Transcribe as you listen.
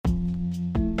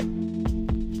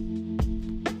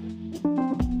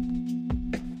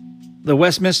The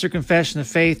Westminster Confession of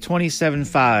Faith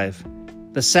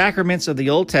 27:5. The sacraments of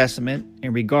the Old Testament,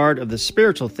 in regard of the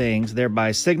spiritual things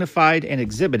thereby signified and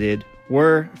exhibited,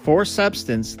 were, for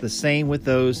substance, the same with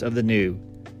those of the New.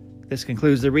 This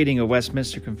concludes the reading of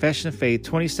Westminster Confession of Faith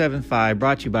 27:5,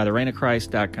 brought to you by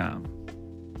thereignofchrist.com.